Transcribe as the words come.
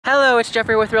Hello, it's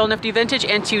Jeffrey with Real Nifty Vintage,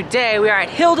 and today we are at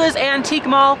Hilda's Antique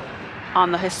Mall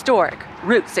on the historic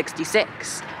Route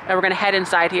 66. And we're gonna head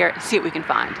inside here and see what we can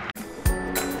find.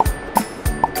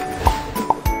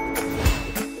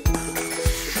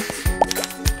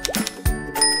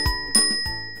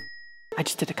 I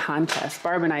just did a contest,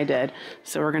 Barb and I did,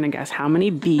 so we're gonna guess how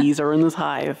many bees are in this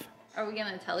hive. Are we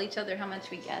gonna tell each other how much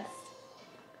we guessed?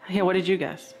 Yeah, what did you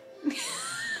guess?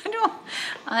 I don't.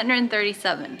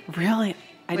 137. Really?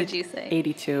 What did you say?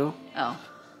 82. Oh.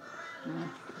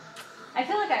 I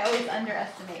feel like I always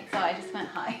underestimate, so I just went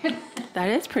high. That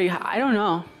is pretty high. I don't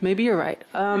know. Maybe you're right.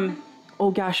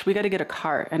 Oh gosh, we got to get a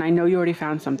cart, and I know you already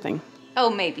found something. Oh,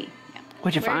 maybe. Yeah.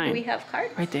 What'd you find? Where do we have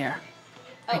carts? Right there.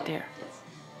 Oh. Right there.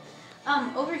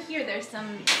 Over here, there's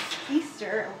some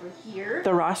Easter over here. The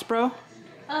Rossbro?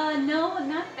 No,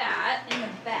 not that. In the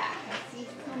back, I see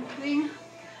something.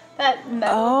 That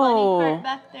metal bunny cart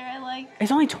back there, I like.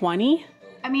 It's only 20?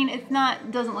 I mean, it's not.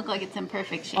 Doesn't look like it's in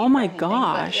perfect shape. Oh my anything,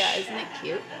 gosh. yeah, isn't it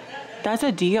cute? That's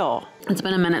a deal. It's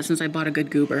been a minute since I bought a good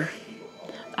goober.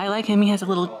 I like him. He has a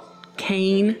little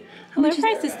cane. Well, their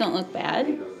prices don't look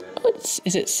bad. Oh,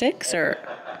 is it 6 or?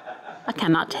 I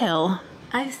cannot tell.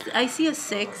 I see a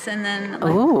 6 and then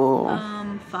like,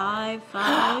 Ooh. 5.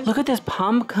 Look at this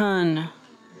pumpkin.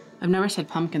 I've never said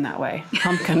pumpkin that way.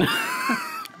 Pumpkin.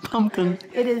 Pumpkin.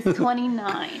 It is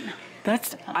 29.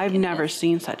 I've never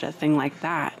seen such a thing like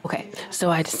that. Okay, so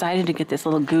I decided to get this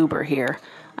little goober here.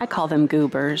 I call them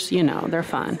goobers, you know, they're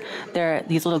fun. They're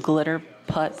these little glitter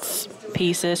putz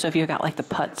pieces. So if you've got like the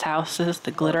putz houses,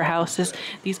 the glitter houses,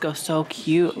 these go so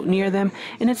cute near them.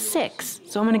 And it's 6.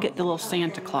 So I'm gonna get the little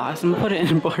Santa Claus and put it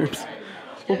in Barb's.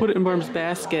 We'll put it in Barb's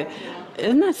basket.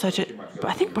 Isn't that such a,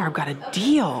 I think Barb got a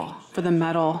deal for the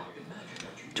metal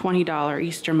 $20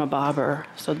 Easter mabobber,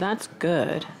 so that's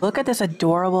good. Look at this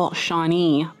adorable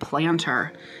Shawnee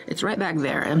planter. It's right back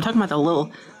there. I'm talking about the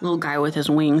little guy with his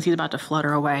wings. He's about to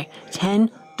flutter away.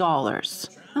 $10.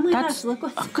 Oh my gosh, look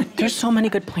what's good. There's so many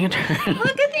good planters.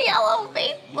 Look at the yellow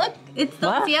face. Look, it's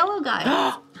those yellow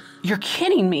guys. You're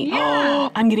kidding me. Yeah.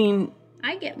 I'm getting...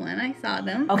 I get one. I saw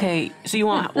them. Okay, so you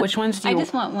want, which ones do you... I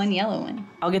just want one yellow one.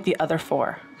 I'll get the other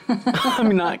 4.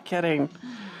 I'm not kidding.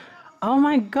 Oh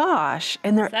my gosh.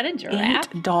 And they're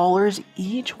 $8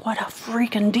 each. What a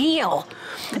freaking deal.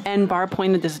 And Barb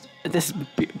pointed this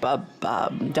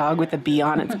dog with a bee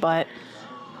on its butt.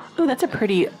 Oh, that's a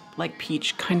pretty like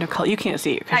peach kind of color. You can't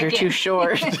see it because you're too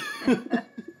short.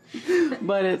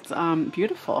 But it's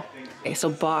beautiful. Okay,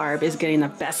 so Barb is getting the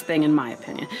best thing in my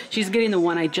opinion. She's getting the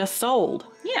one I just sold.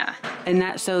 Yeah.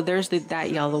 And so there's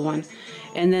that yellow one.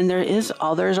 And then there is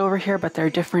others over here, but they're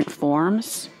different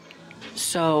forms.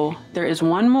 So there is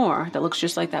one more that looks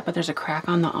just like that, but there's a crack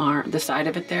on the arm, the side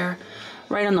of it there,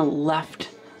 right on the left.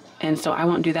 And so I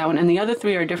won't do that one. And the other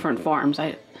 3 are different forms.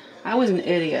 I was an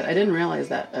idiot. I didn't realize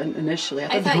that initially.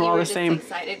 I thought they were all the same.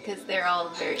 Excited because they're all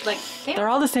very like they're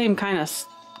all the same kind of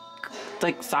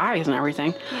like size and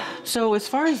everything. Yeah. So as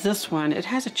far as this one, it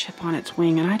has a chip on its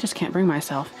wing, and I just can't bring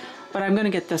myself. But I'm gonna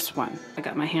get this one. I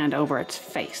got my hand over its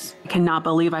face. I cannot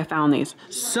believe I found these.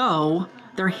 So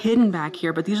they're hidden back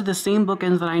here, but these are the same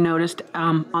bookends that I noticed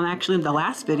on actually the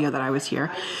last video that I was here.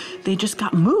 They just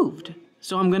got moved.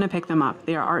 So I'm gonna pick them up.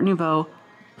 They are Art Nouveau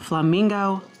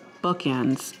Flamingo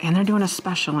bookends, and they're doing a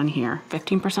special in here.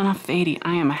 15% off 80.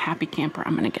 I am a happy camper.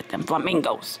 I'm gonna get them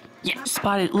flamingos. Yeah.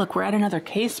 Spotted, look, we're at another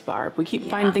case, Barb. We keep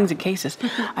finding things in cases.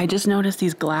 I just noticed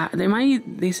these glass,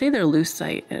 they say they're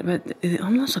lucite, but it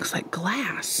almost looks like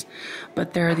glass.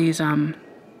 But there are these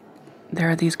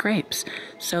grapes.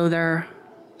 So they're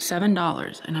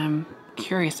 $7, and I'm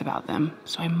curious about them,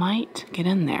 so I might get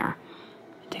in there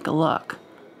and take a look.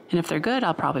 And if they're good,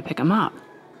 I'll probably pick them up.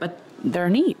 But they're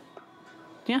neat.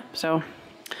 Yeah, so,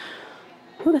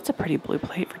 oh, that's a pretty blue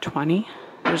plate for 20.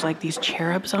 There's like these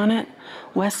cherubs on it.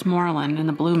 Westmoreland in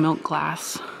the blue milk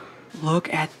glass.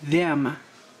 Look at them.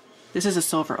 This is a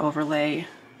silver overlay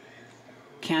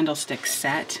candlestick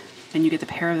set. And you get the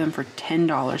pair of them for $10,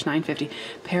 $9.50.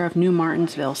 Pair of New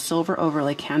Martinsville silver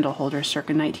overlay candle holders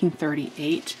circa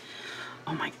 1938.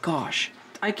 Oh my gosh.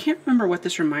 I can't remember what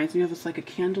this reminds me of. It's like a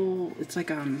candle, it's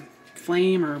like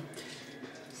flame or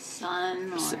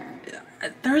sun or...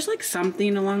 There's like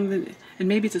something along the, and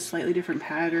maybe it's a slightly different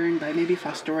pattern, but maybe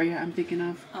Fostoria I'm thinking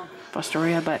of. Oh.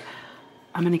 Fostoria, but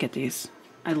I'm gonna get these.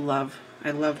 I love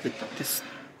this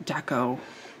deco.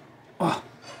 Oh,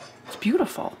 it's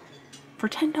beautiful. For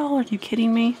 $10, you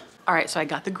kidding me? All right, so I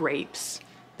got the grapes.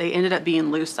 They ended up being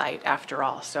lucite after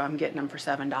all, so I'm getting them for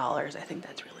 $7. I think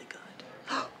that's really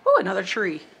good. Oh, another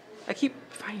tree. I keep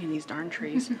finding these darn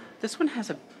trees. This one has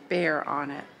a bear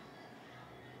on it.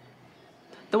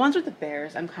 The ones with the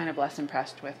bears, I'm kind of less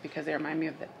impressed with because they remind me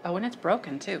of the... Oh, and it's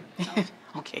broken too.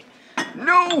 Okay.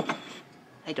 No!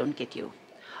 I don't get you.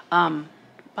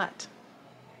 But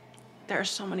there are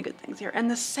so many good things here. And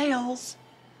the sales.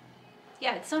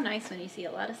 Yeah, it's so nice when you see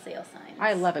a lot of sale signs.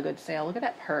 I love a good sale. Look at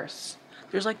that purse.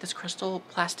 There's like this crystal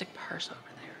plastic purse over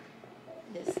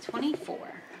there. It is $24.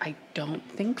 I don't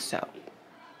think so.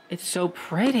 It's so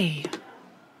pretty.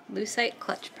 Lucite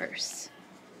clutch purse.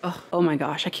 Oh my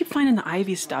gosh, I keep finding the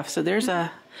Ivy stuff. So there's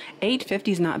a $8.50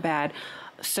 is not bad.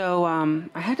 So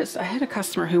I had a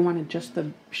customer who wanted just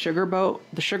the sugar boat,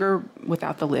 the sugar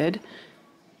without the lid,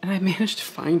 and I managed to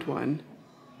find one,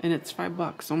 and it's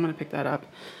 $5, so I'm gonna pick that up,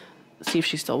 see if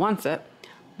she still wants it.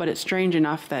 But it's strange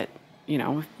enough that, you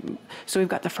know, so we've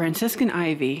got the Franciscan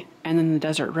Ivy and then the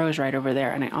Desert Rose right over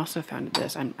there, and I also found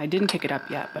this. I didn't pick it up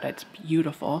yet, but it's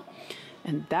beautiful,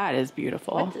 and that is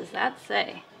beautiful. What does that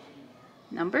say?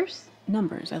 Numbers?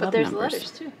 Numbers. I love numbers. But there's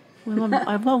letters too.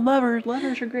 I love letters.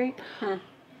 Letters are great. Huh.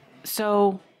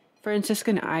 So,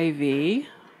 Franciscan Ivy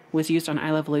was used on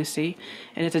I Love Lucy,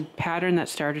 and it's a pattern that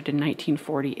started in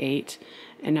 1948,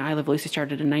 and I Love Lucy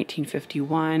started in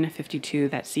 1951, 52,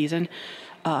 that season.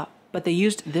 But they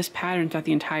used this pattern throughout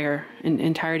the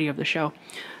entirety of the show.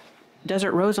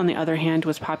 Desert Rose, on the other hand,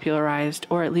 was popularized,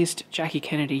 or at least Jackie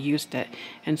Kennedy used it,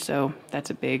 and so that's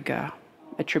a big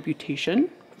attribution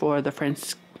for the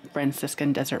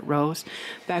Franciscan Desert Rose.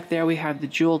 Back there we have the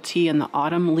Jewel Tea and the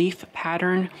Autumn Leaf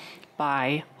pattern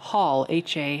by Hall,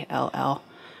 H-A-L-L,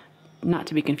 not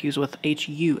to be confused with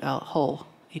H-U-L, Hull,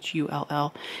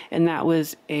 H-U-L-L, and that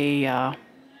was a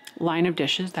line of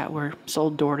dishes that were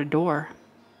sold door to door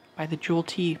by the Jewel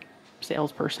Tea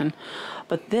salesperson.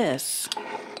 But this,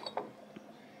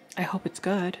 I hope it's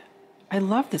good. I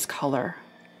love this color.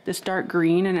 This dark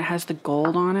green, and it has the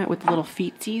gold on it with the little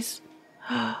feetsies.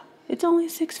 It's only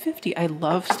 $6.50. I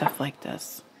love stuff like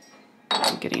this.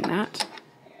 I'm getting that.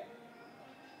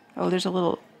 Oh, there's a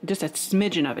little, just a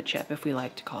smidgen of a chip, if we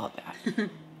like to call it that.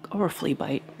 Or a flea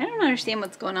bite. I don't understand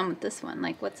what's going on with this one.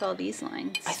 Like, what's all these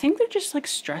lines? I think they're just like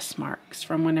stress marks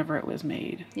from whenever it was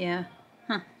made. Yeah.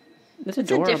 Huh. It's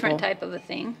It's adorable. a different type of a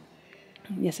thing.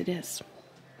 Yes, it is.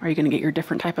 Are you going to get your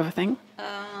different type of a thing?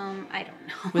 I don't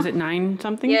know. Was it 9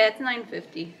 something? Yeah, it's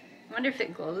 $9.50. I wonder if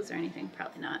it glows or anything.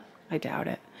 Probably not. I doubt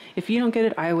it. If you don't get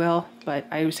it, I will, but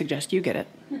I would suggest you get it.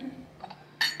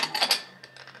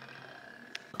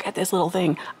 Look at this little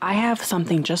thing. I have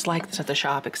something just like this at the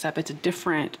shop, except it's a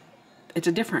different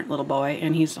little boy,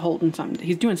 and he's holding something.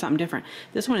 He's doing something different.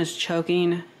 This one is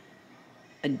choking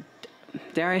a,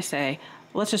 dare I say,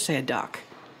 let's just say a duck.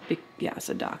 Yeah, it's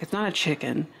a duck. It's not a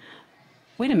chicken.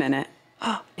 Wait a minute.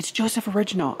 Oh, it's Joseph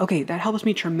Original. Okay, that helps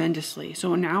me tremendously.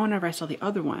 So now whenever I sell the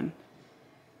other one,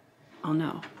 I'll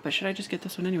know. But should I just get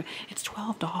this one anyway? It's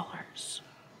 $12.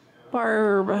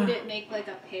 Barb. Would it make like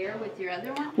a pair with your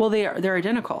other one? Well, they're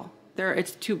identical.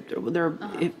 It's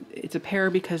a pair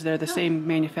because they're the same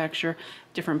manufacturer,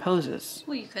 different poses.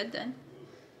 Well, you could then.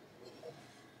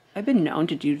 I've been known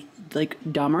to do like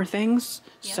dumber things,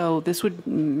 Yeah. so this would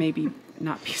maybe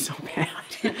not be so bad.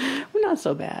 Well, not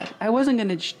so bad. I wasn't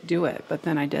gonna do it, but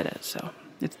then I did it, so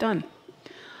it's done.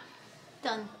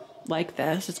 Done. Like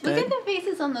this, it's Look good. at the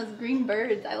faces on those green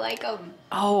birds. I like them.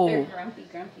 Oh, They're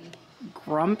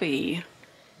grumpy.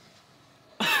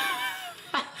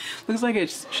 Looks like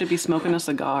it should be smoking a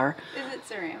cigar. Is it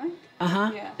ceramic?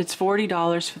 Uh-huh. Yeah. It's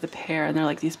 $40 for the pair, and they're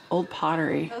like these old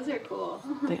pottery. Those are cool.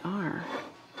 They are.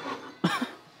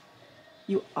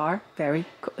 You are very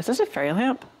cool. Is this a fairy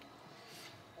lamp?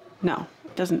 No,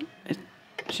 it doesn't. It's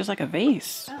just like a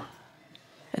vase. Oh.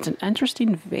 It's an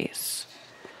interesting vase.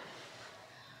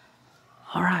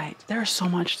 All right, there's so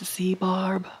much to see,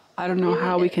 Barb. I don't know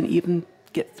how we can even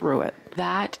get through it.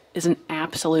 That is an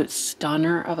absolute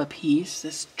stunner of a piece,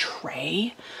 this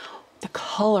tray. The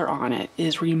color on it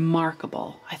is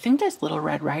remarkable. I think that's Little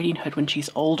Red Riding Hood when she's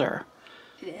older.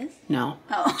 It is? No.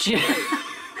 Oh.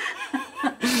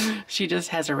 She just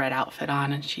has a red outfit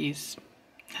on, and she's,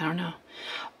 I don't know.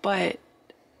 But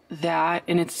that,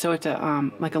 and it's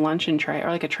a like a luncheon tray, or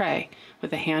like a tray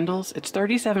with the handles. It's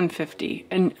 $37.50.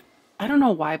 And I don't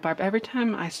know why, Barb, every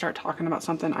time I start talking about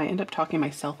something, I end up talking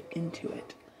myself into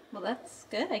it. Well, that's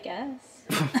good, I guess.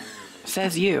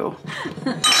 Says you.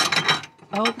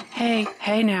 Oh,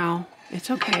 hey now.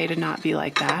 It's okay to not be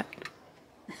like that.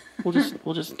 We'll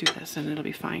just do this and it'll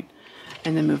be fine.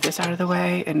 And then move this out of the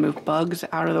way, and move Bugs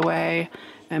out of the way,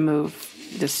 and move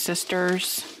the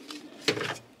sisters.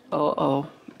 Uh-oh.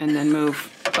 And then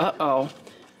move, uh-oh.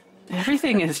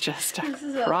 Everything is just a This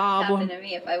is what problem. would happen to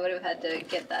me if I would have had to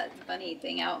get that funny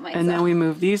thing out myself. And then we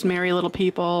move these merry little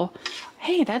people.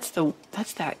 Hey, that's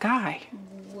that guy.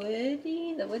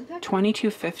 Woody The woodpecker?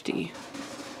 $22.50.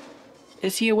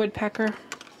 Is he a woodpecker?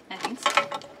 I think so.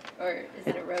 Or is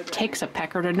it a roadrunner? It takes a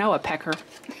pecker to know a pecker.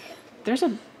 There's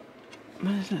a...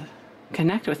 What is it?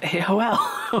 Connect with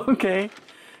AOL. Okay.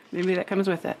 Maybe that comes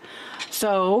with it.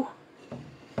 So,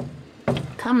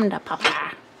 come to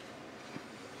Papa.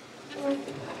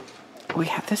 We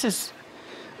have... This is...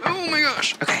 Oh my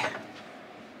gosh. Okay.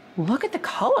 Look at the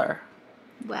color.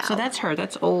 Wow. So that's her.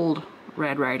 That's old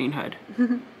Red Riding Hood.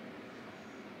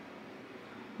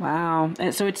 Wow.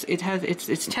 And so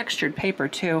it's textured paper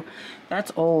too.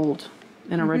 That's old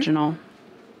and original.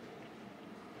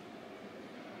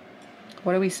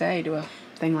 What do we say to a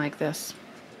thing like this?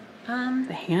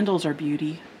 The handles are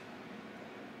beauty.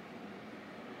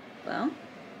 Well,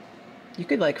 you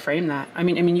could like frame that. I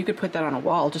mean you could put that on a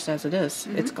wall just as it is.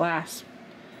 It's glass.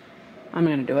 I'm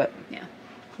gonna do it. Yeah.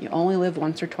 You only live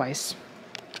once or twice.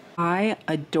 I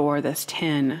adore this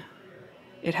tin.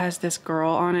 It has this girl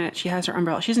on it. She has her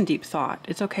umbrella. She's in deep thought.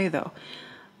 It's okay though.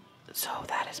 So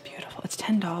that is beautiful. It's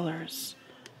 $10.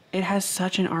 It has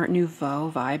such an Art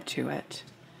Nouveau vibe to it.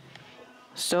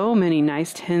 So many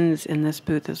nice tins in this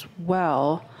booth as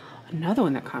well. Another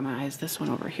one that caught my eye is this one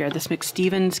over here. This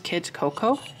McStevens Kids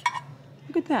Cocoa.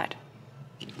 Look at that.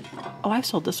 Oh, I've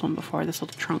sold this one before. This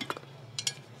little trunk.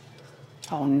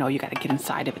 Oh no, you gotta get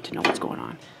inside of it to know what's going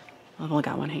on. I've only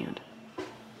got one hand.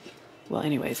 Well,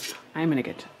 anyways, I'm gonna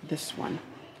get this one.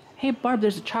 Hey Barb,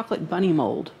 there's a chocolate bunny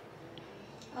mold.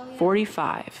 Oh, yeah.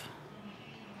 45.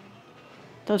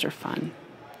 Those are fun.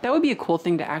 That would be a cool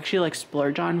thing to actually like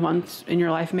splurge on once in your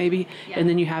life maybe, and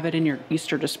then you have it in your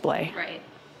Easter display. Right.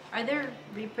 Are there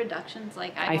reproductions?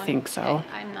 Like I think so.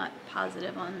 I'm not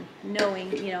positive on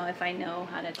knowing, you know, if I know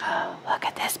how to tell. Look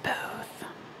at this booth.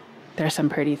 There's some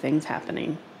pretty things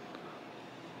happening,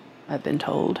 I've been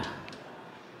told.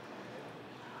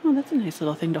 Oh, that's a nice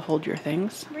little thing to hold your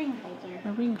things. Ring holder.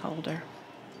 A ring holder.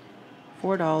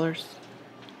 $4.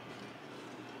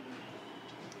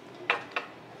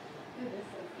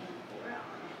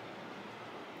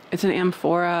 It's an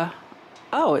amphora.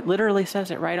 Oh, it literally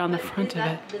says it right on the front of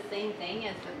it. Is that the same thing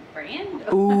as the brand?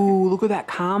 Ooh, look at that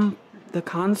the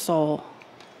console.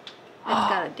 It's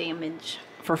got a damage.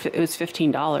 It was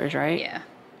 $15, right? Yeah.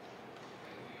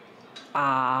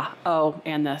 Oh,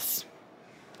 and this.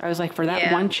 I was like, for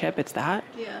that one chip, it's that?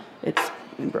 Yeah. It's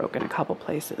been broken a couple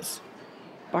places.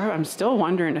 Barb, I'm still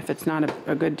wondering if it's not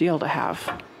a good deal to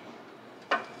have.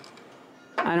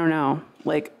 I don't know.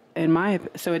 Like,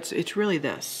 so it's really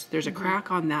this. There's a crack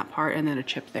on that part and then a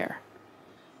chip there.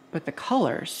 But the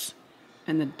colors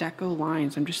and the deco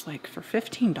lines, I'm just like, for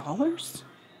 $15?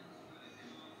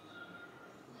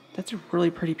 That's a really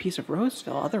pretty piece of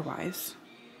Roseville otherwise.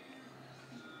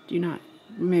 Do you not?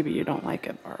 Maybe you don't like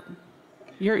it, Barb.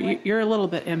 You're a little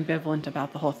bit ambivalent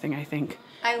about the whole thing, I think.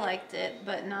 I liked it,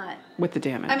 but not... With the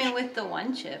damage. I mean, with the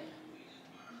one chip.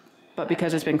 But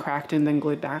because it's been cracked and then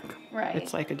glued back, right?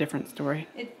 It's like a different story.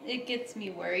 It gets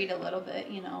me worried a little bit,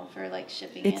 you know, for like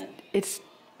shipping it. It's...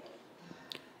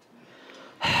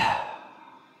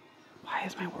 Why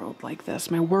is my world like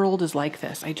this? My world is like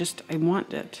this. I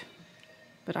want it.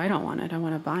 But I don't want it. I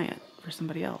want to buy it for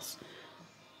somebody else.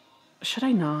 Should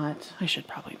I not? I should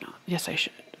probably not. Yes, I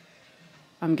should.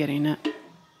 I'm getting it.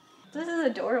 This is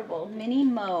adorable. Mini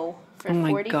Mo for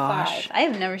 $45. $45. Gosh. I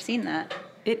have never seen that.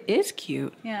 It is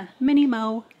cute. Yeah. Mini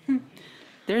Mo.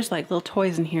 There's like little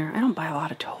toys in here. I don't buy a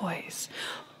lot of toys.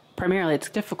 Primarily, it's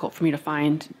difficult for me to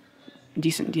find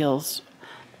decent deals.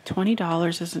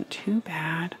 $20 isn't too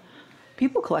bad.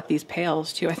 People collect these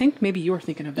pails too. I think maybe you were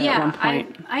thinking of that at one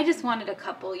point. I just wanted a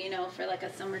couple, you know, for like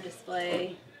a summer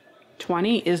display.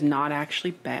 20 is not actually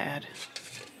bad.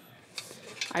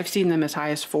 I've seen them as high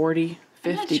as $40, $50.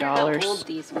 I'm not sure how old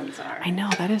these ones are. I know,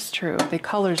 that is true. The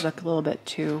colors look a little bit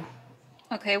too.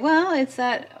 Okay, well, it's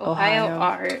at Ohio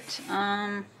Art.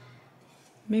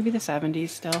 Maybe the 70s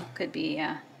still. Could be,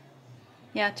 yeah.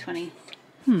 Yeah, 20.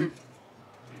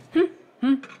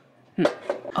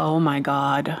 Oh my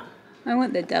God. I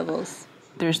want the devils.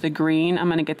 There's the green. I'm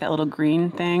gonna get that little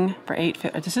green thing for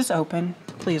 $8.50. Does this open?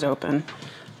 Please open.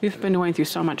 We've been going through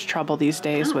so much trouble these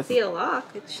days I don't with. see a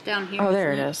lock. It's down here. Oh,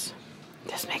 there it is.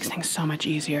 This makes things so much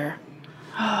easier.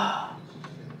 Like,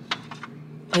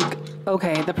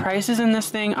 okay, the prices in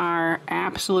this thing are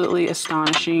absolutely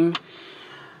astonishing.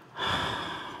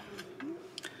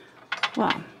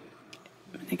 Well,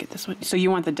 let me get this one. So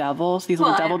you want the devils? These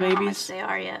little devil babies? I don't know how much they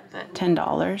are yet, but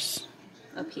 $10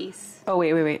 a piece. Oh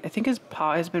wait. I think his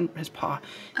paw is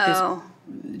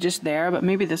just there, but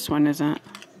maybe this one isn't.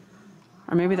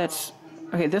 Or maybe that's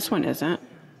okay. This one isn't.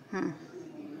 I don't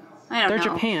They're know.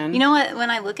 Japan. You know what? When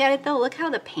I look at it though, look how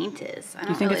the paint is. I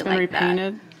don't You think really it's been like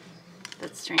repainted?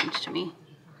 That's strange to me.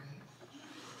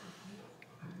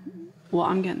 Well,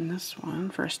 I'm getting this one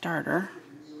for a starter.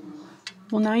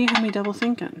 Well, now you have me double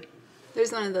thinking.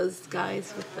 There's one of those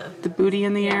guys with the booty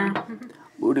in the air.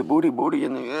 Booty, booty, booty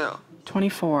in the air.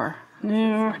 24.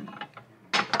 Yeah.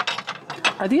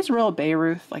 Are these Royal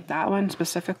Bayreuth, like that one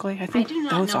specifically? I think I do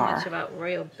not those know are. much about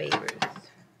Royal Bayreuth.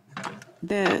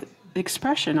 The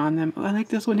expression on them. Oh, I like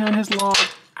this one down his log.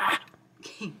 Ah,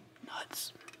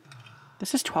 nuts.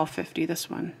 This is $12.50. This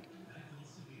one.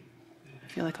 I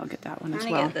feel like I'll get that one as well.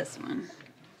 I'm gonna get this one.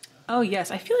 Oh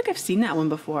yes, I feel like I've seen that one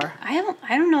before. I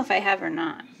don't know if I have or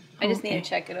not. I just need to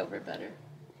check it over better.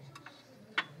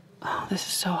 Oh, this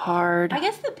is so hard. I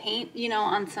guess the paint, you know,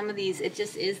 on some of these, it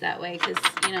just is that way because,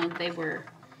 you know, they were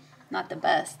not the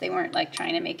best. They weren't like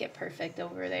trying to make it perfect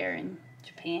over there in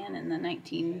Japan in the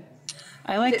 19...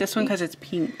 I like this one because it's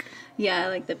pink. Yeah, I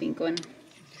like the pink one.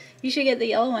 You should get the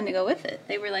yellow one to go with it.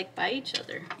 They were like by each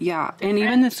other. Yeah, and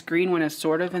even this green one is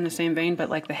sort of in the same vein, but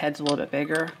like the head's a little bit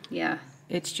bigger. Yeah.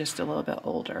 It's just a little bit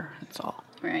older, that's all.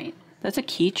 Right. That's a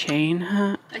keychain,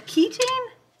 huh? A keychain?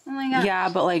 Oh my gosh. Yeah,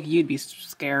 but like you'd be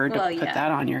scared to put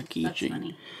that on your keychain. That's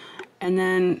funny. And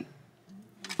then,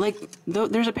 like,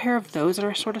 there's a pair of those that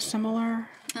are sort of similar.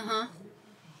 Uh-huh.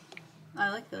 I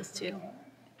like those too.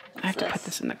 I have to put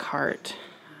this in the cart.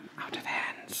 Out of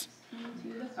hands.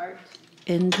 Into the cart.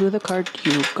 Into the cart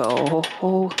you go.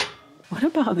 Oh. What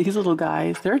about these little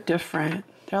guys? They're different.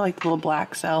 They're like little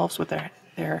black selves with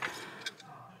their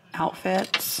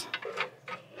outfits.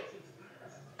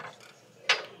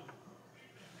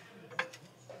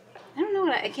 I don't know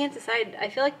what I can't decide. I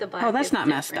feel like the black. Oh, that's is not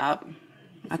different. messed up.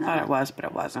 I thought it was, but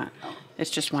it wasn't. Oh. It's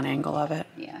just one angle of it.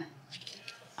 Yeah.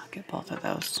 I'll get both of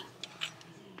those.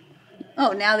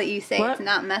 Oh, now that you say What? it's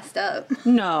not messed up.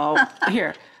 No.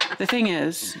 Here. The thing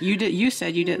is, you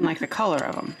said you didn't like the color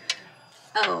of them.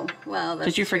 Oh, well,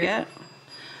 that's Did you forget?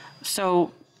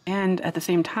 So, and at the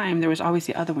same time, there was always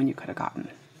the other one you could have gotten.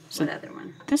 So What other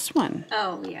one? this one.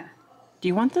 Oh, yeah. Do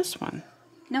you want this one?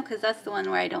 No, because that's the one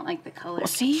where I don't like the color. Well,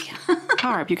 see?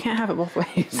 Harp, you can't have it both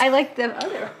ways. I like the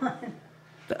other one.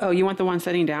 Oh, you want the one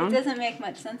sitting It down? doesn't make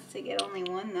much sense to get only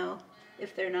one, though,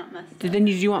 if they're not messed up. Then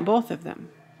you want both of them?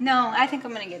 No, I think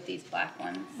I'm going to get these black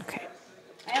ones. Okay.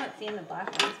 I haven't seen the black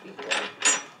ones before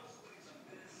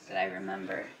that I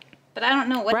remember. But I don't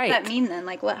know. What does that mean then?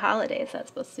 Like, what holiday is that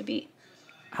supposed to be?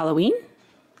 Halloween?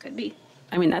 Could be.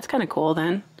 I mean, that's kind of cool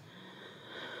then.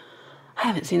 I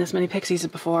haven't seen this many Pixies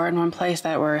before in one place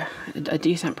that were a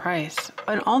decent price.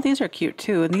 And all these are cute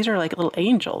too. And these are like little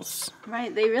angels.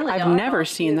 Right, they really are. I've never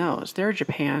seen those. They're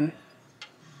Japan.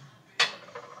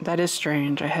 That is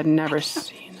strange. I had never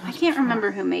seen those. I can't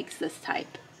remember who makes this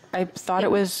type. I thought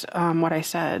it was what I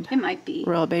said. It might be.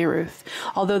 Royal Bayreuth.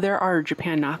 Although there are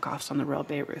Japan knockoffs on the Royal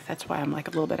Bayreuth. That's why I'm like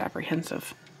a little bit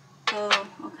apprehensive. Oh,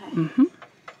 okay. Mm-hmm.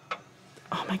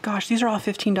 Oh my gosh, these are all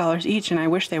 $15 each, and I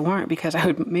wish they weren't because I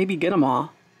would maybe get them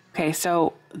all. Okay,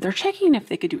 so they're checking if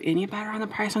they could do any better on the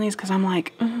price on these because I'm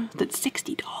like, that's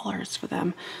 $60 for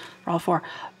them, for all four.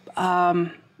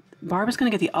 Barbara's going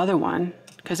to get the other one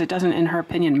because it doesn't, in her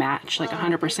opinion, match like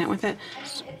 100% with it.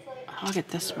 So I'll get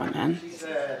this one then.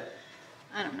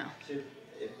 I don't know.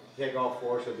 Take all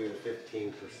four, she'll do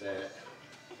 15%.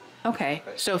 Okay,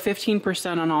 so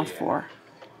 15% on all four.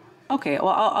 Okay, well,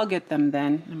 I'll get them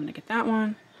then. I'm going to get that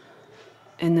one.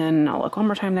 And then I'll look one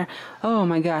more time there. Oh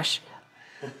my gosh.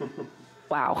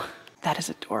 Wow, that is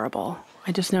adorable.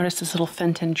 I just noticed this little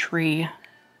Fenton tree.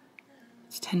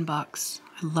 It's $10.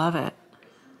 I love it.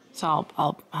 So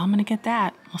I'm going to get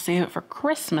that. I'll save it for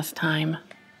Christmas time.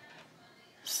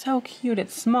 So cute.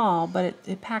 It's small, but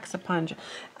it packs a punch.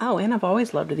 Oh, and I've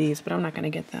always loved these, but I'm not going to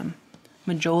get them.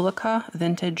 Majolica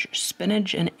Vintage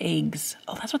Spinach and Eggs.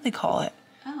 Oh, that's what they call it.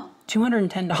 Oh.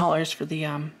 $210 for the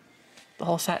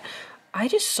whole set. I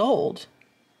just sold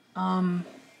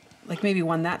like maybe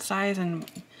one that size and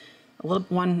one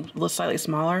a little slightly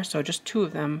smaller, so just two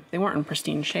of them. They weren't in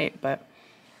pristine shape, but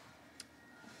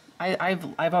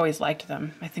I've always liked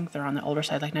them. I think they're on the older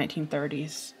side, like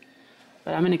 1930s.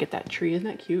 But I'm gonna get that tree. Isn't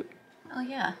that cute? Oh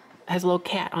yeah. It has a little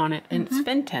cat on it, and it's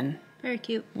Fenton. Very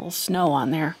cute. A little snow on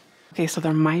there. Okay, so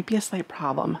there might be a slight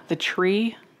problem. The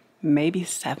tree, maybe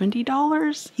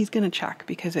 $70. He's gonna check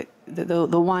because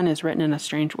the one is written in a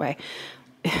strange way.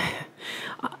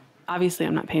 Obviously,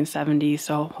 I'm not paying $70,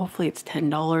 so hopefully it's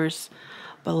 $10.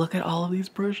 But look at all of these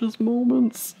precious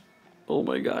moments. Oh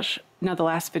my gosh! Now the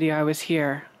last video I was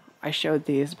here, I showed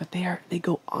these, but they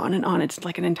go on and on. It's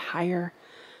like an entire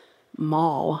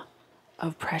mall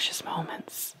of precious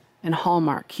moments and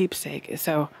Hallmark keepsake.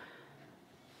 So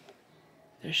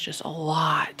there's just a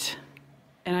lot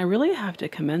And I really have to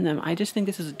commend them. I just think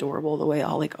this is adorable the way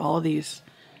all of these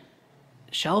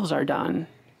shelves are done.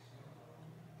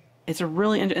 It's a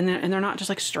really, and they're not just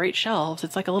like straight shelves.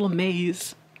 It's like a little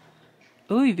maze.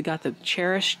 Oh, you've got the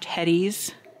cherished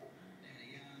teddies.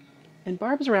 And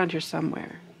Barb's around here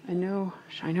somewhere. I know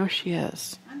she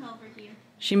is. I'm over here.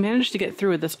 She managed to get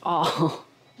through with this all.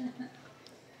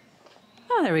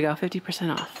 Oh, there we go,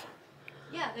 50% off.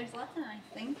 Yeah, there's lots of nice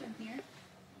things in here.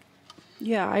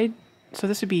 Yeah, so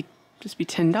this would be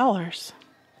 $10.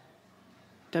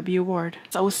 W Ward.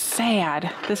 So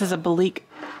sad. This is a Balik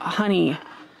honey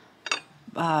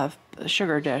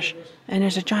sugar dish, and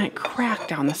there's a giant crack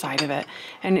down the side of it,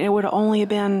 and it would have only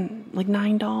been like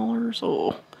 $9.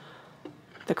 Oh,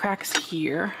 the crack's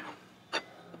here,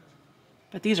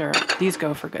 but these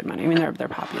go for good money. I mean, they're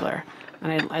popular,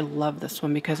 and I love this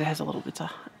one because it has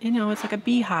it's like a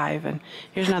beehive, and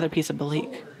here's another piece of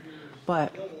Balik.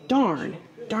 But darn.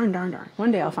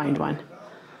 One day I'll find one.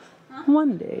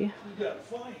 One day.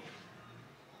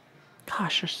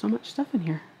 Gosh, there's so much stuff in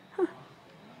here.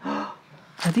 Huh.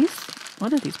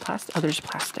 What are these plastic? Oh, there's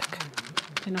plastic. I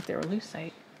didn't know if they were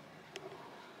lucite.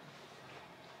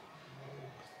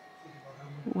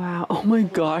 Wow. Oh my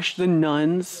gosh, the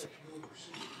nuns.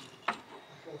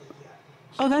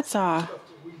 Oh, that's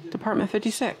Department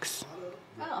 56.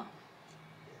 Oh.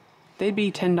 They'd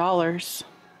be $10.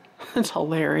 That's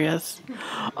hilarious.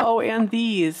 Oh, and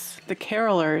these, the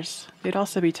carolers, they'd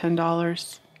also be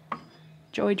 $10.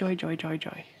 Joy.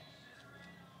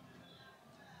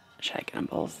 Should I get them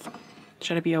both?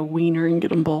 Should I be a wiener and get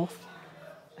them both?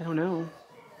 I don't know.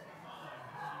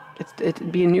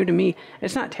 It'd be new to me.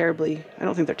 It's not terribly, I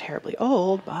don't think they're terribly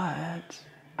old, but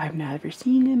I've never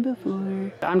seen them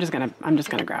before. I'm just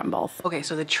gonna grab them both. Okay,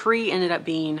 so the tree ended up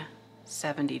being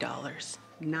 $70,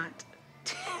 not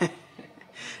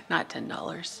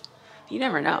 $10. You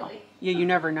never know. Really? Yeah, you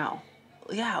never know.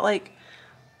 Yeah, like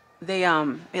they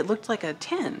it looked like a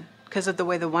 10 because of the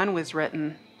way the one was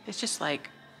written. It's just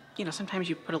like, sometimes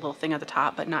you put a little thing at the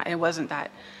top, but it wasn't that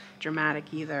dramatic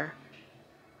either.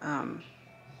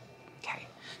 Okay,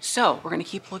 so we're gonna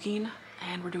keep looking,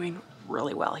 and we're doing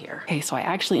really well here. Okay, so I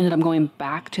actually ended up going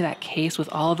back to that case with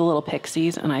all of the little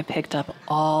Pixies, and I picked up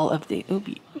all of the,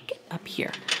 get up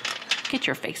here. Get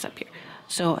your face up here.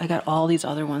 So I got all these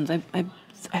other ones.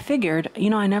 I figured,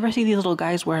 I never see these little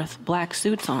guys with black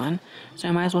suits on, so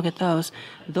I might as well get those.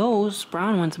 Those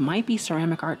brown ones might be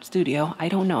Ceramic Art Studio. I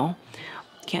don't know.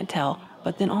 Can't tell.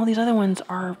 But then all these other ones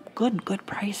are good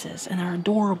prices, and they're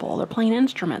adorable. They're playing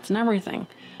instruments and everything.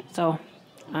 So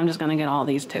I'm just gonna get all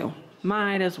these too.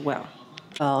 Might as well.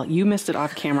 Well, you missed it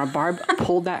off camera. Barb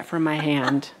pulled that from my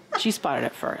hand. She spotted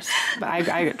it first, but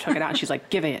I took it out and she's like,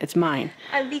 give it, it's mine.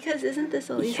 Because isn't this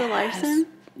Elisa Larson?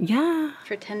 Yeah.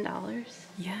 For $10.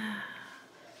 Yeah.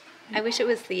 I wish it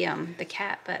was the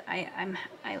cat, but I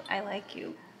like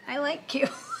you. I like you.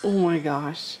 Oh my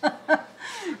gosh.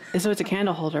 So it's a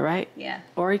candle holder, right? Yeah.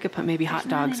 Or you could put maybe hot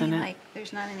dogs in it.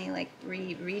 There's not any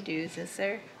redos, is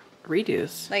there?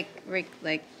 Redos?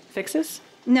 Like fixes?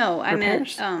 No, I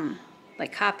Repairs? meant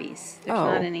like copies. There's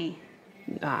not any.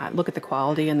 Look at the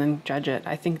quality and then judge it.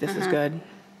 I think this is good.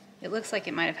 It looks like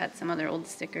it might have had some other old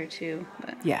sticker too,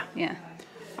 but yeah.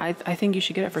 I think you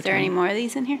should get it for $10. Is there any more of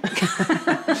these in here?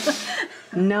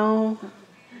 No,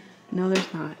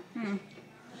 there's not.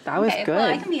 That was good.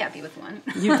 Well, I can be happy with one.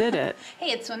 You did it.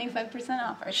 Hey, it's 25%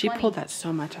 off. Or She 20. pulled that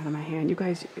so much out of my hand. You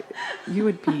guys, you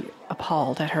would be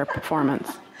appalled at her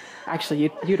performance.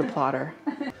 Actually, you'd applaud her.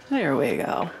 There we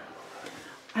go.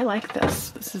 I like this.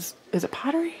 This is it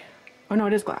pottery? Oh no,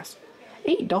 it is glass.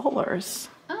 $8.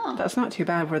 Oh. That's not too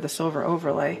bad for the silver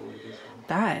overlay.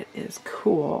 That is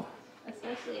cool.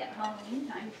 Especially at Halloween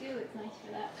time too. It's nice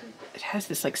for that too. It has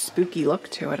this like spooky look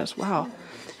to it as well.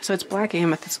 So it's black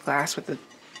amethyst glass with the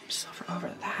silver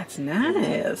overlay. That's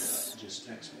nice.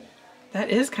 That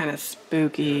is kind of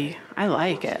spooky. I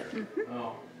like it.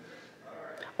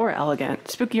 Or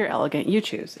elegant. Spooky or elegant, you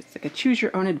choose. It's like a choose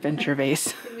your own adventure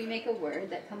vase. Could we make a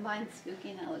word that combines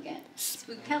spooky and elegant?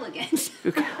 Spook-elegant.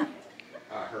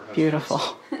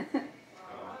 Beautiful.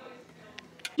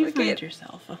 You find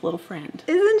yourself a little friend.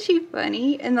 Isn't she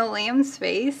funny? In the lamb's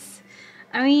face.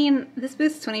 I mean, this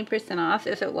booth's 20% off.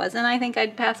 If it wasn't, I think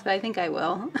I'd pass, but I think I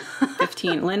will.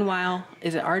 15. Linwile.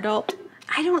 Is it Ardalt?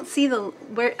 I don't see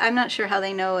where. I'm not sure how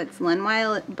they know it's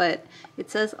Linwile, but it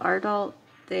says Ardalt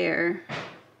there.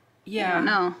 Yeah. I don't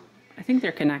know. I think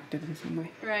they're connected in some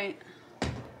way. Right.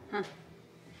 Huh.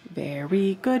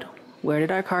 Very good. Where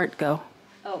did our cart go?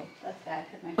 Oh, that's bad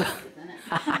because my face is in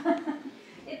it.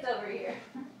 It's over here.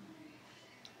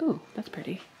 Ooh, that's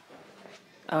pretty.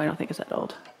 Oh, I don't think it's that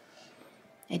old.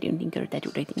 I don't think that's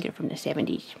what I think they're from the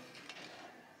 70s.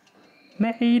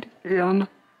 Made in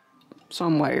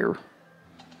somewhere.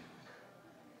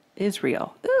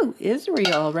 Israel. Ooh,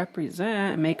 Israel,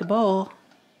 represent, make a bowl.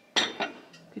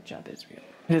 Good job, Israel.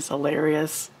 It's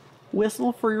hilarious.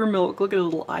 Whistle for your milk. Look at his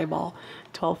little eyeball.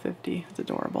 $12.50. It's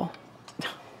adorable.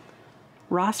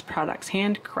 Ross products,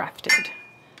 handcrafted.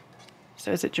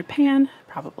 So is it Japan?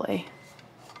 Probably.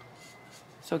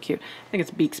 So cute. I think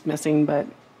its beak's missing, but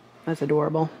that's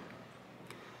adorable.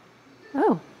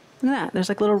 Oh, look at that. There's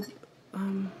like little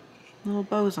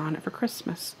bows on it for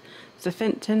Christmas. It's a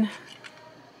Trenton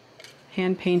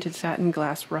hand-painted satin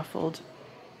glass ruffled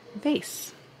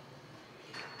vase.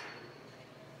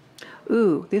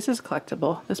 Ooh, this is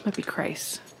collectible. This might be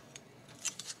Christ.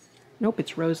 Nope,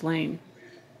 it's Rose Lane.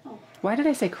 Oh. Why did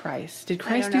I say Christ? Did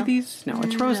Christ do these? No,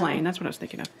 it's Rose Lane. That's what I was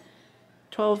thinking of.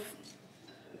 $12.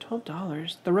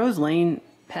 The Rose Lane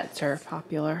pets are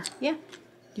popular. Yeah. Do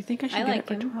you think I should I get like it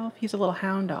for him. 12? He's a little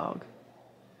hound dog.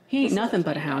 He ain't nothing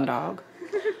but a hound dog.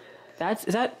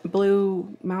 Is that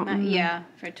Blue Mountain? Yeah,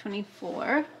 for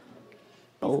 24.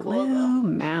 Blue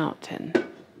Mountain.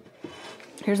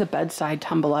 Here's a bedside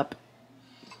tumble up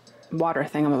water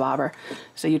thingamabobber.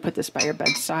 So you'd put this by your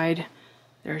bedside.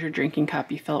 There's your drinking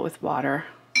cup. You fill it with water,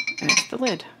 and it's the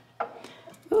lid.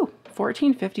 Ooh,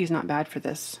 $14.50 is not bad for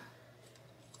this.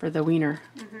 For the wiener.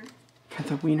 For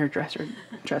the wiener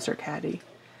dresser caddy.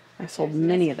 I sold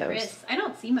many of those. Priss. I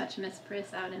don't see much Miss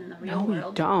Priss out in the real No, we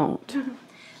world. don't.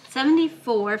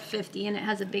 $74.50, and it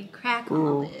has a big crack on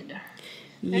the lid.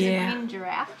 There's Yeah. a green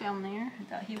giraffe down there. I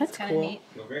thought he was That's kind of cool. neat.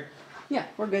 Okay. Yeah,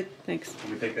 we're good. Thanks.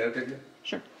 Can we take that picture?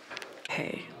 Sure.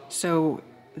 Okay, so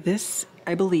this,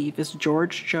 I believe, is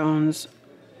George Jones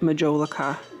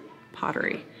Majolica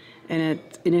pottery. And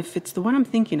if it's the one I'm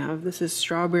thinking of, this is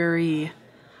strawberry,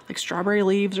 like strawberry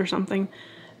leaves or something.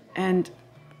 And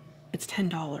it's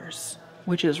 $10,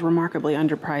 which is remarkably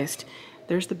underpriced.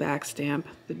 There's the back stamp,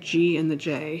 the G and the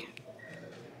J.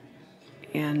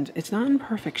 And it's not in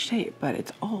perfect shape, but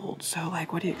it's old. So,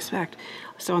 like, what do you expect?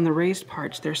 So on the raised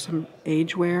parts, there's some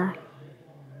age wear.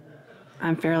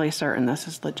 I'm fairly certain this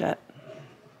is legit.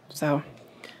 So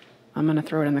I'm going to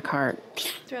throw it in the cart.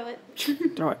 Throw it.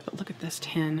 Throw it. But look at this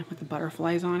tin with the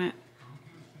butterflies on it.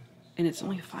 And it's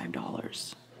only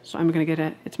 $5. So I'm going to get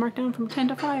it. It's marked down from 10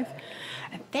 to 5.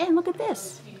 And then look at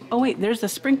this. Oh, wait, there's the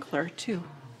sprinkler, too.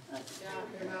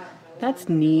 That's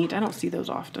neat. I don't see those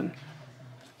often.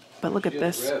 But look at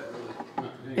this.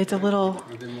 It's a little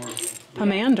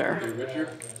pomander.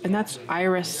 And that's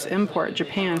Iris Import,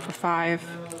 Japan, for $5.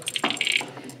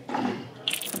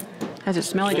 Has it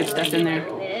smelly good stuff in there?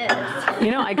 Yes.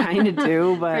 You know, I kind of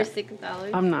do, For but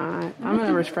 $6. I'm not. I'm going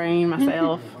to refrain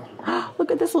myself.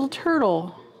 Look at this little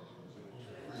turtle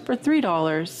for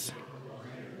 $3.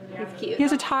 It's cute. He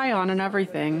has a tie on and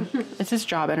everything. It's his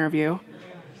job interview.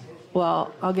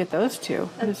 Well, I'll get those two.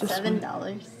 What is That's this one?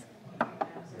 $7.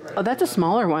 Oh, that's a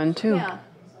smaller one, too. Yeah.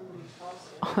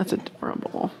 Oh, that's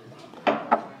adorable.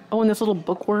 Oh, and this little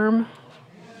bookworm.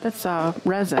 That's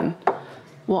resin.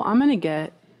 Well, I'm going to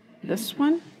get this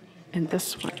one and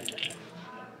this one.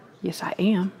 Yes, I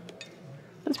am.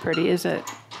 That's pretty. Is it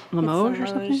Limoges or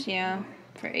something? Yeah.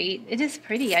 For $8. It is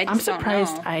pretty. I just I'm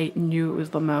surprised don't know. I knew it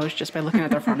was Limoges just by looking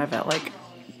at the front of it. Like,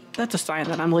 that's a sign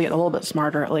that I'm getting a little bit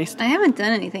smarter, at least. I haven't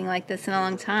done anything like this in a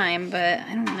long time, but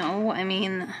I don't know. I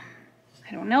mean,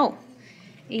 I don't know.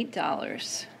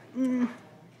 $8.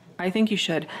 I think you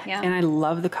should. Yeah. And I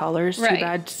love the colors. Right. Too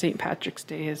bad St. Patrick's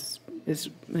Day is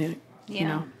you Yeah.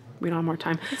 know, we don't have more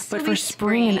time. It's But still for be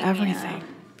spring and spring, everything.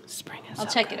 yeah. Spring is I'll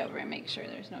so check good. it over and make sure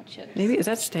there's no chips. Maybe, is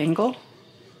that Stangle?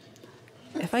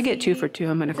 If I get 2 for 2,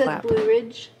 I'm going to clap. Blue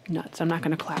Ridge. Nuts. I'm not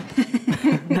going to clap.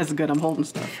 That's good. I'm holding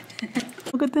stuff.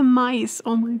 Look at the mice.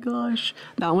 Oh my gosh.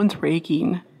 That one's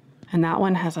raking. And that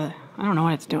one has I don't know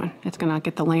what it's doing. It's going to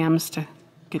get the lambs to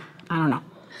get, I don't know.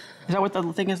 Is that what the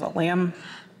thing is? A lamb?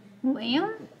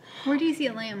 Lamb? Where do you see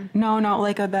a lamb? No,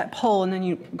 like that pole, and then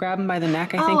you grab them by the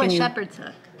neck, I think. Oh, a and shepherd's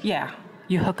hook. Yeah.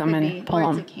 You hook them Could be. and pull Or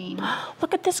it's them. a cane.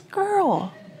 Look at this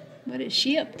girl. What is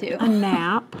she up to? A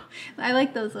nap. I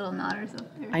like those little knotters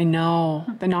up there. I know.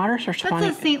 The knotters are 20.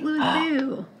 That's a St. Louis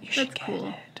Zoo. You should That's get cool.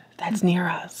 it. That's near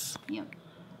us. Yep.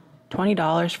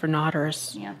 $20 for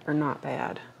knotters Yeah. are not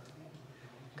bad.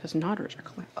 Because knotters are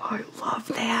cool. Oh, I love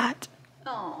that.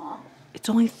 Aw. It's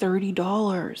only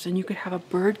 $30 and you could have a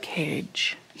bird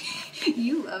cage.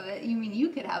 You love it. You mean you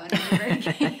could have another bird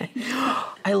cage?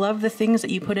 I love the things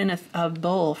that you put in a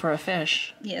bowl for a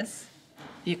fish. Yes.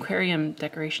 The aquarium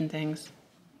decoration things.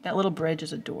 That little bridge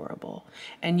is adorable.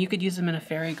 And you could use them in a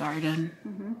fairy garden.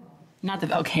 Mm-hmm. Not the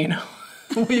volcano.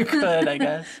 Well, you could, I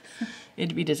guess.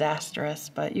 It'd be disastrous,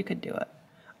 but you could do it.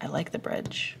 I like the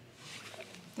bridge.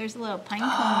 There's a little pine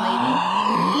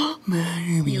cone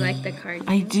lady. You like the card?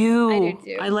 I do. I do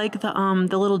too. I like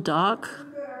the little duck.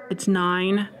 It's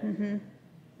 9. Mm-hmm.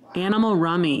 Animal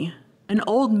Rummy. An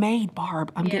Old Maid,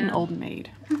 Barb. I'm getting Yeah. Old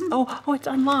Maid. Oh, it's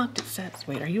unlocked. It says.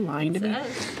 Wait, are you lying to me?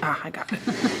 says. Ah, I got it.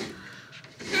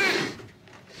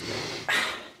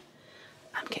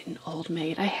 I'm getting Old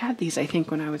Maid. I had these, I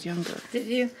think, when I was younger. Did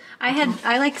you?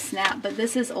 I like Snap, but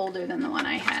this is older than the one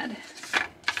I had.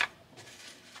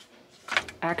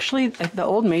 Actually, the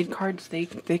Old Maid cards, they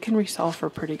can resell for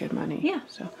pretty good money. Yeah.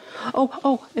 So,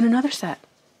 oh, and another set.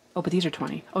 Oh, but these are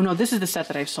 20. Oh no, this is the set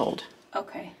that I've sold.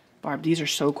 Okay. Barb, these are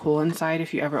so cool inside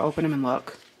if you ever open them and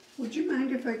look. Would you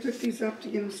mind if I took these up to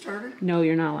get them started? No,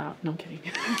 you're not allowed. No, I'm kidding.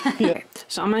 Yeah.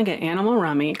 So I'm going to get Animal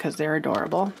Rummy because they're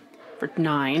adorable for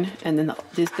 9. And then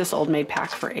this Old Maid pack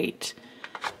for 8.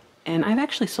 And I've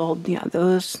actually sold,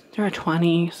 those. They're a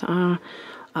 20. So,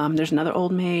 there's another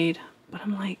Old Maid. But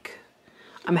I'm like,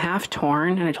 I'm half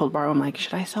torn. And I told Barb, I'm like,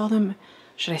 should I sell them?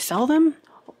 Should I sell them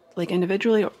like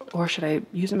individually or should I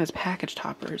use them as package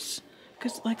toppers?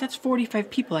 Because like that's 45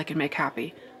 people I can make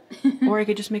happy. Or I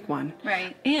could just make one.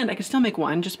 Right. And I could still make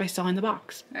one just by selling the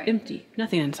box. Right. Empty.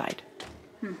 Nothing inside.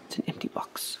 It's an empty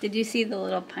box. Did you see the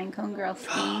little pinecone girl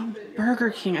skiing? Burger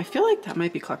King. I feel like that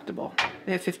might be collectible.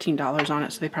 They have $15 on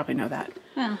it, so they probably know that.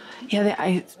 Oh. Yeah,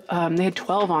 they had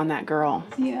 12 on that girl.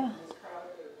 Yeah.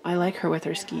 I like her with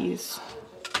her skis.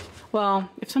 Well,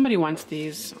 if somebody wants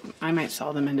these, I might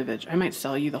sell them individually. I might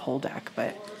sell you the whole deck,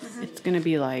 but it's going to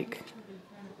be like,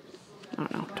 I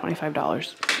don't know,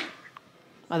 $25.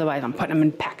 Otherwise, I'm putting them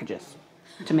in packages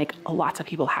to make lots of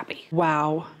people happy.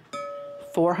 Wow.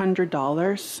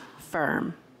 $400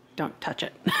 firm. Don't touch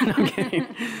it. No, I'm kidding.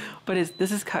 But this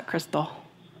is cut crystal.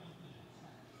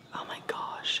 Oh my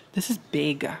gosh. This is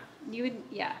big. You would,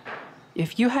 yeah.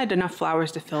 If you had enough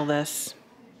flowers to fill this,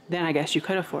 then I guess you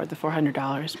could afford the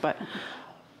 $400. But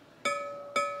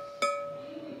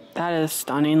that is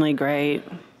stunningly great.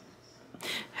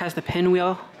 Has the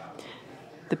pinwheel.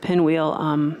 The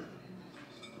pinwheel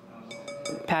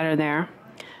pattern there.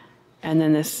 And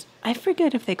then this, I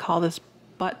forget if they call this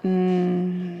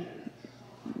button,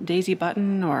 daisy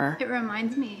button or It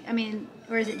reminds me,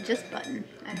 or is it just button?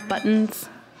 I don't know. buttons.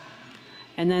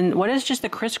 And then what is just the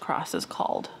crisscross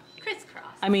called? Crisscross.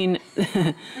 I mean,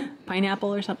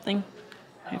 pineapple or something?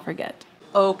 I forget.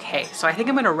 Okay, so I think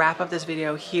I'm gonna wrap up this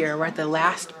video here. We're at the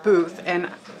last booth and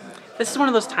this is one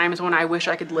of those times when I wish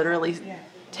I could literally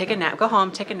take a nap, go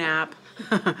home, take a nap,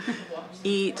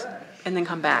 eat, and then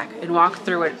come back and walk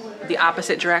through it the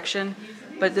opposite direction.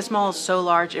 But this mall is so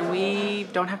large and we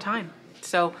don't have time.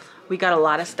 So we got a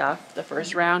lot of stuff the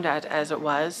first round as it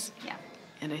was. Yeah.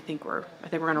 And I think we're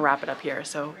gonna wrap it up here.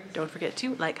 So don't forget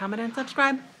to like, comment, and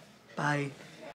subscribe. Bye.